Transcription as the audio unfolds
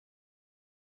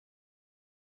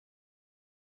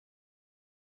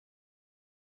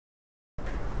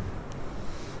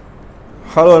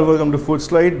Hello and welcome to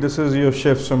foodslide. This is your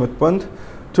chef Sumitpant.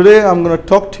 Today I'm going to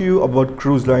talk to you about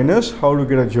cruise liners, how to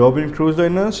get a job in cruise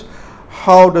liners,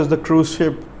 how does the cruise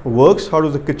ship works, how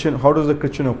does the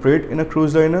kitchen operate in a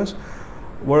cruise liners,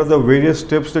 what are the various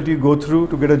steps that you go through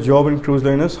to get a job in cruise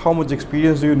liners, how much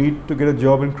experience do you need to get a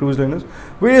job in cruise liners,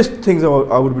 various things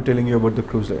I would be telling you about the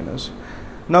cruise liners.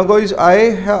 Now guys,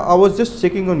 I was just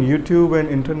checking on YouTube and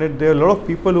internet. There are a lot of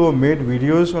people who have made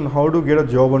videos on how to get a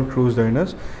job on cruise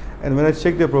liners, and when I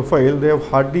check their profile, they have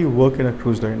hardly worked in a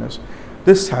cruise liners.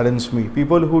 This saddens me.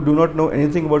 People who do not know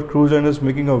anything about cruise liners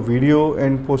making a video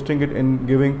and posting it and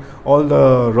giving all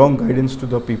the wrong guidance to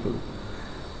the people.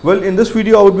 Well, in this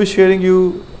video I would be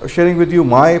sharing with you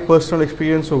my personal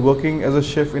experience of working as a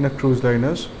chef in a cruise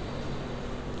liners,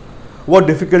 what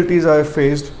difficulties I have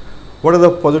faced, what are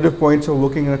the positive points of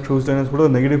working in a cruise liners, what are the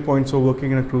negative points of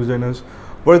working in a cruise liners,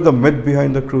 what is the myth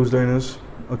behind the cruise liners.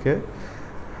 Okay.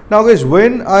 Now guys,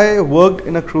 when I worked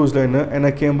in a cruise liner and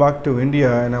I came back to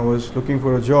India and I was looking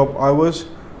for a job, I was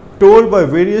told by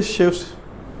various chefs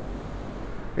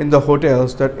in the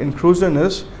hotels that in cruise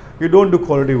liners you don't do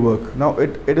quality work. Now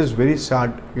it is very sad,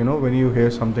 when you hear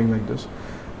something like this.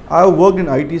 I have worked in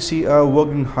ITC, I have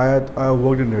worked in Hyatt, I have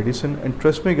worked in Radisson, and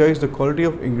trust me guys, the quality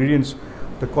of ingredients,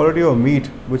 the quality of meat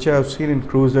which I have seen in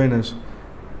cruise liners,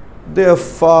 they are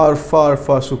far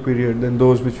superior than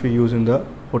those which we use in the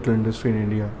hotel industry in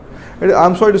India. And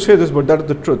I'm sorry to say this, but that is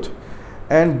the truth.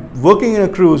 And working in a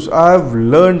cruise, I have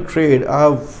learned trade, I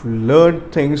have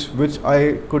learned things which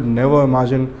I could never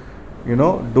imagine,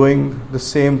 doing the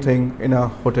same thing in a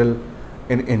hotel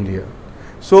in India.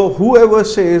 So whoever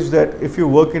says that if you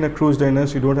work in a cruise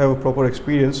liners, you don't have a proper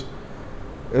experience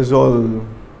is all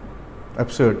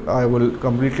absurd. I will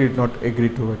completely not agree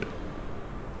to it.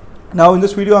 Now in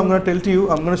this video, I'm going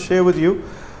to share with you,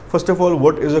 first of all,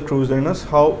 what is a cruise liners,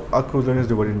 how are cruise liners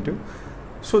divided into.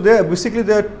 So there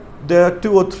are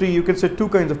two or three, you can say two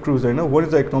kinds of cruise liner. One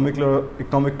is the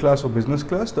economic class or business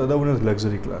class, the other one is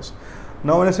luxury class.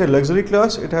 Now when I say luxury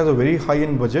class, it has a very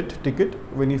high-end budget ticket.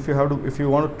 If you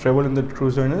want to travel in the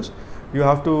cruise liners, you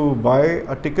have to buy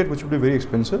a ticket which would be very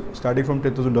expensive, starting from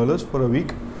 $10,000 for a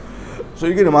week. So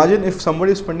you can imagine if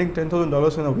somebody is spending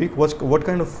 $10,000 in a week, what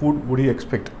kind of food would he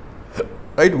expect?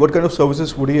 Right? What kind of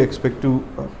services would he expect to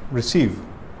receive?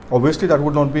 Obviously, that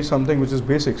would not be something which is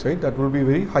basics, right? That would be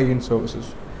very high-end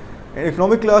services. In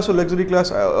economic class or luxury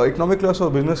class, economic class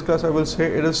or business class, I will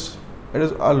say it is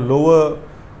a lower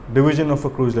division of a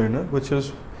cruise liner, which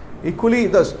is equally.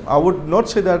 Thus, I would not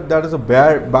say that is a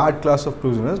bad class of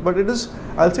cruise liners, but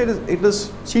I'll say it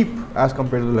is cheap as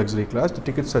compared to the luxury class. The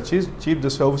tickets are cheap. The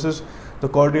services, the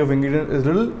quality of ingredient is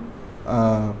little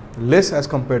less as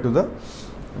compared to the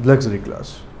luxury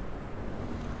class.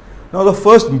 Now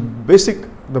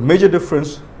the major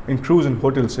difference in cruise and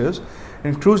hotels is,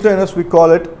 in cruise liners we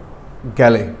call it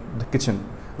galley, the kitchen.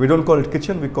 We don't call it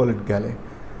kitchen, we call it galley.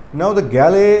 Now the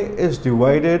galley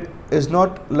is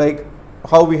not like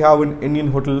how we have in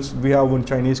Indian hotels. We have one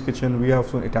Chinese kitchen, we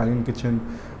have one Italian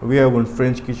kitchen, we have one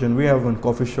French kitchen, we have one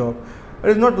coffee shop. It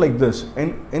is not like this.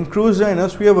 In cruise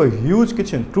liners, we have a huge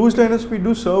kitchen. Cruise liners, we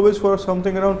do service for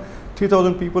something around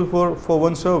 3,000 people for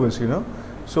one service,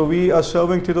 So we are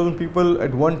serving 3,000 people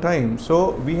at one time.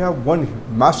 So we have one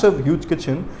massive, huge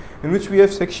kitchen in which we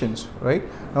have sections, right?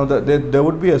 Now there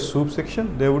would be a soup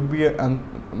section, there would be a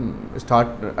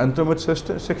entremet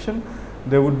section,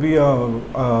 there would be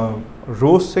a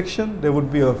roast section, there would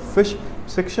be a fish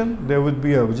section, there would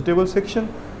be a vegetable section,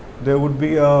 there would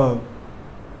be a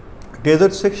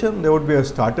dessert section, there would be a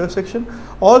starter section.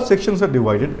 All sections are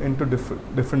divided into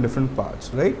different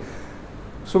parts, right?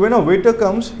 So when a waiter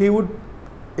comes, he would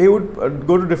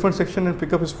go to different section and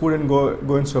pick up his food and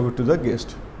go and serve it to the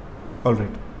guest. All right.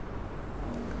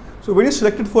 So when you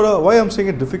selected why I'm saying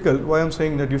it difficult, why I'm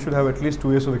saying that you should have at least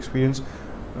 2 years of experience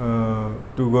to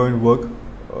go and work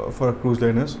for a cruise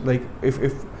liners. Like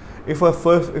if a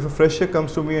fresher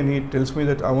comes to me and he tells me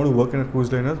that I want to work in a cruise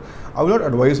liner, I will not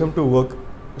advise him to work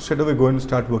straight away, go and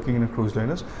start working in a cruise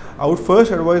liners. I would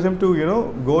first advise him to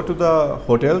go to the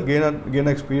hotel, gain an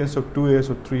experience of 2 years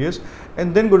or 3 years,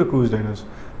 and then go to cruise liners.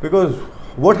 Because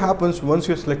what happens once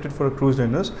you're selected for a cruise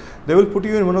liners, they will put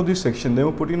you in one of these sections. They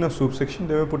will put you in a soup section,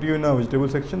 they will put you in a vegetable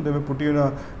section, they will put you in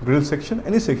a grill section,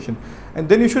 any section, and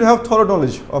then you should have thorough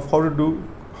knowledge of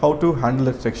how to handle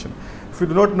that section. If you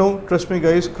do not know, trust me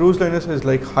guys, cruise liners is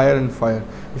like hire and fire.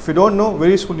 If you don't know,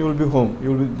 very soon you will be home,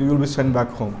 you will be sent back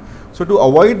home. So to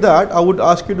avoid that, I would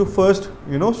ask you to first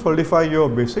solidify your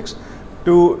basics,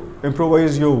 to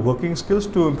improvise your working skills,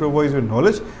 to improvise your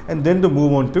knowledge, and then to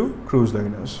move on to cruise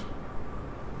liners.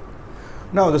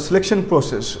 Now the selection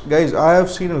process, guys, I have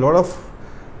seen a lot of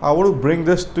I want to bring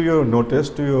this to your notice,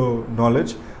 to your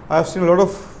knowledge. I have seen a lot of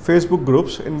Facebook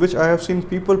groups in which I have seen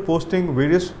people posting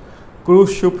various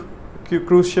cruise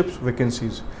ships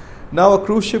vacancies. Now a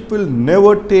cruise ship will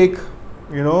never take,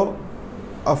 you know,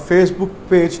 a Facebook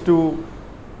page to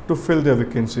fill their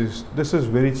vacancies. This is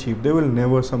very cheap. They will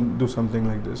never do something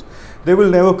like this. They will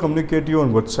never communicate you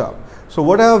on WhatsApp. So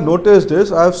what I have noticed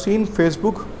is, I have seen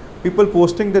Facebook people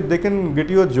posting that they can get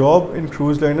you a job in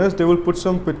cruise liners. They will put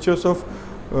some pictures of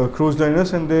cruise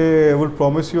liners and they will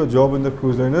promise you a job in the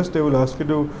cruise liners. They will ask you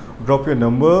to drop your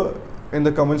number in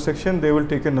the comment section. They will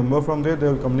take a number from there. They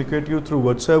will communicate you through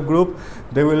WhatsApp group.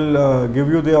 They will give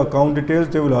you their account details.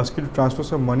 They will ask you to transfer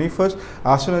some money first.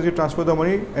 As soon as you transfer the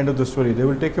money, end of the story. They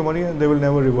will take your money and they will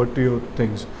never revert to your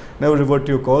things, never revert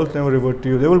to your calls, never revert to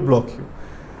you. They will block you.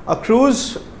 A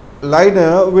cruise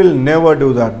liner will never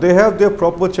do that. They have their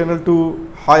proper channel to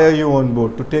hire you on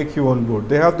board, to take you on board.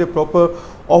 They have their proper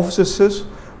offices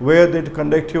where they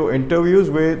conduct your interviews,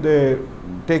 where they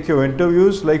take your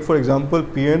interviews. Like for example,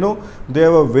 P&O, they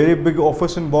have a very big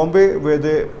office in Bombay where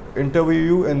they interview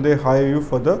you and they hire you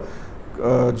for the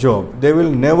job. They will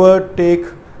never take,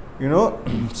 you know,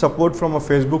 support from a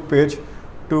Facebook page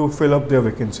to fill up their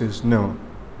vacancies. No.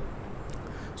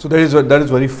 So that is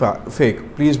very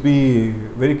fake. Please be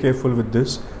very careful with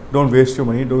this. Don't waste your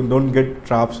money. Don't get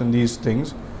traps in these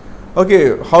things.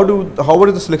 Okay, what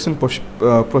is the selection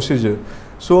procedure?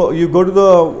 So you go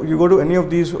to any of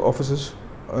these offices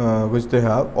which they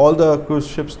have. All the cruise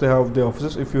ships, they have their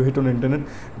offices. If you hit on internet,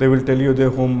 they will tell you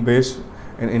their home base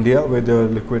in India where they are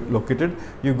located.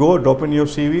 You go, drop in your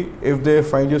CV. If they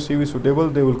find your CV suitable,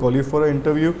 they will call you for an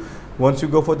interview. Once you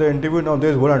go for the interview, now there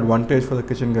is one advantage for the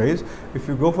kitchen guys. If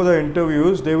you go for the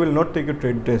interviews, they will not take a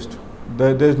trade test.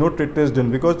 There is no trade test done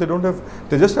because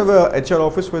they just have a HR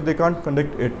office where they can't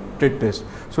conduct a trade test.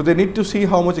 So they need to see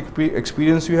how much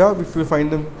experience you have. If they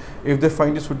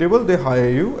find you suitable, they hire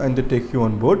you and they take you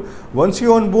on board. Once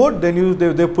you're on board, then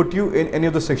they put you in any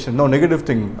of the section. Now negative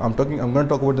thing, I'm going to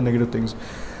talk about the negative things.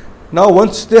 Now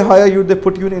once they hire you, they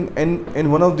put you in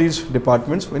one of these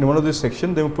departments, in one of these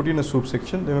sections. They will put you in a soup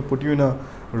section, they will put you in a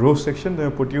roast section, they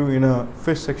will put you in a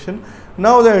fish section.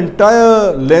 Now the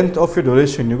entire length of your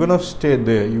duration, you're going to stay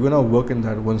there, you're going to work in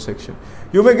that one section.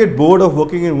 You may get bored of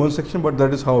working in one section, but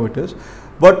that is how it is.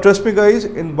 But trust me guys,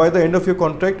 by the end of your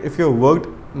contract, if you have worked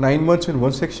 9 months in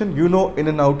one section, you know in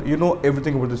and out, you know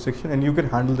everything about the section and you can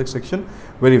handle the section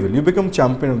very well. You become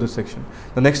champion of the section.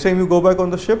 The next time you go back on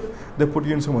the ship, they put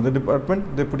you in some other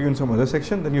department, they put you in some other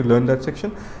section, then you learn that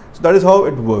section. So that is how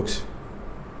it works.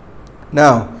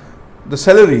 Now, the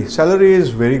salary is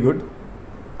very good.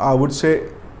 I would say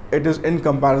it is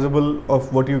incomparable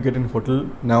of what you get in hotel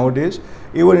nowadays.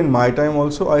 Even in my time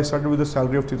also, I started with a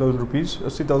salary of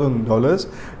 $3,000.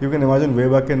 You can imagine way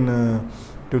back in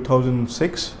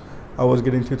 2006, I was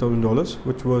getting $3,000,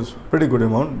 which was pretty good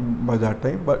amount by that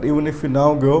time. But even if you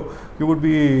now go, you would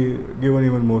be given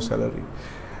even more salary.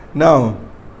 Now,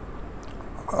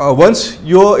 once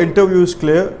your interview is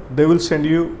clear, they will send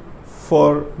you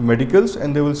for medicals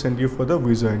and they will send you for the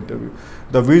visa interview.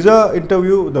 The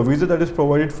visa that is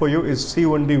provided for you is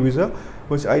C1D visa,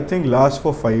 which I think lasts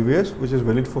for 5 years, which is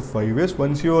valid for 5 years.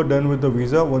 Once you are done with the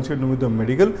visa, once you're done with the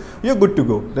medical, you're good to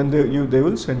go. Then they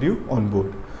will send you on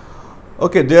board.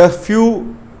 Okay, there are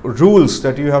few rules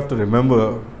that you have to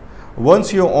remember.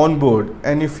 Once you're on board,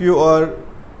 and if you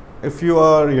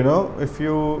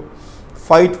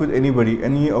fight with anybody,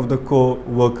 any of the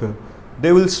co-worker,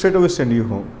 they will straight away send you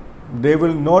home. They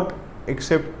will not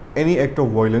accept any act of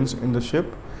violence in the ship.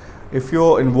 If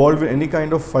you're involved in any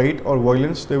kind of fight or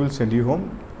violence, they will send you home.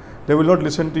 They will not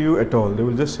listen to you at all. They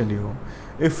will just send you home.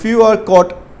 If you are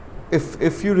caught,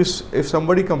 if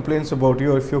somebody complains about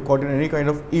you, or if you're caught in any kind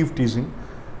of eve teasing,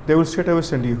 they will straight away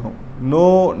send you home.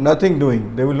 Nothing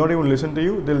doing. They will not even listen to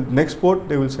you. Next port,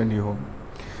 they will send you home.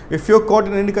 If you're caught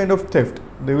in any kind of theft,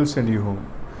 they will send you home.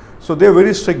 So they're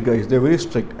very strict guys, they're very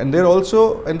strict, and they're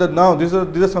also, now these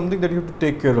are something that you have to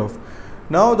take care of.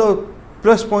 Now the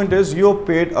plus point is you're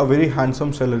paid a very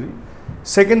handsome salary.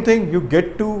 Second thing, you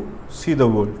get to see the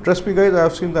world. Trust me guys, I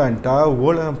have seen the entire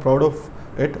world and I'm proud of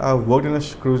it. I have worked in a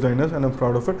cruise liners and I'm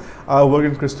proud of it. I have worked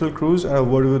in Crystal Cruise and I've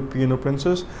worked with P&O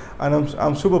Princess, and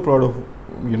I'm super proud of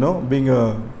being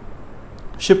a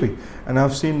shippy, and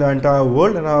I've seen the entire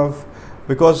world, and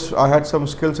because I had some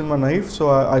skills in my knife, so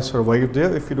I survived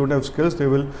there. If you don't have skills, they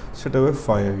will straight away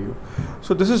fire you.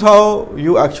 So this is how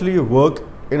you actually work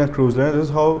in a cruise liner. This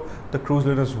is how the cruise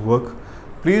liners work.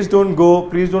 Please don't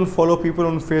follow people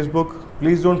on Facebook.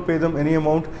 Please don't pay them any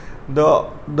amount.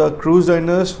 The cruise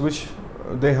liners which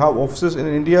they have offices in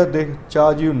India, they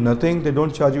charge you nothing, they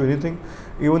don't charge you anything.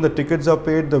 Even the tickets are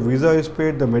paid, the visa is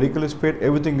paid, the medical is paid,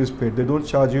 everything is paid. They don't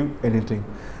charge you anything.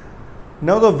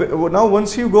 Now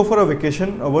once you go for a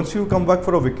vacation, once you come back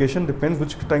for a vacation, depends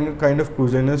which kind of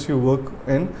cruise liners you work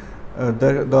in.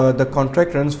 The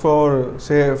contract runs for,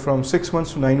 say, from 6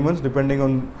 months to 9 months, depending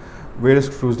on various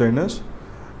cruise liners.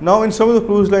 Now in some of the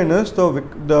cruise liners,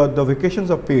 the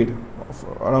vacations are paid.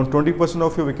 Around 20%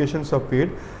 of your vacations are paid,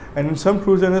 and in some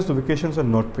cruise liners the vacations are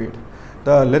not paid.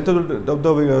 The length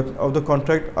of the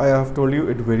contract, I have told you,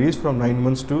 it varies from 9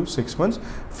 months to 6 months.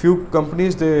 Few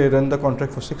companies, they run the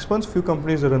contract for 6 months, few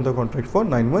companies, they run the contract for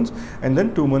 9 months, and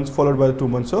then 2 months followed by the 2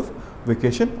 months of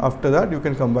vacation. After that you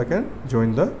can come back and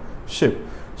join the ship.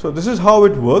 So this is how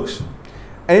it works.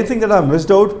 Anything that I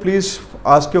missed out, please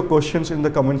ask your questions in the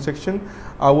comment section.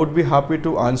 I would be happy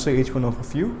to answer each one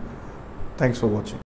of you. Thanks for watching.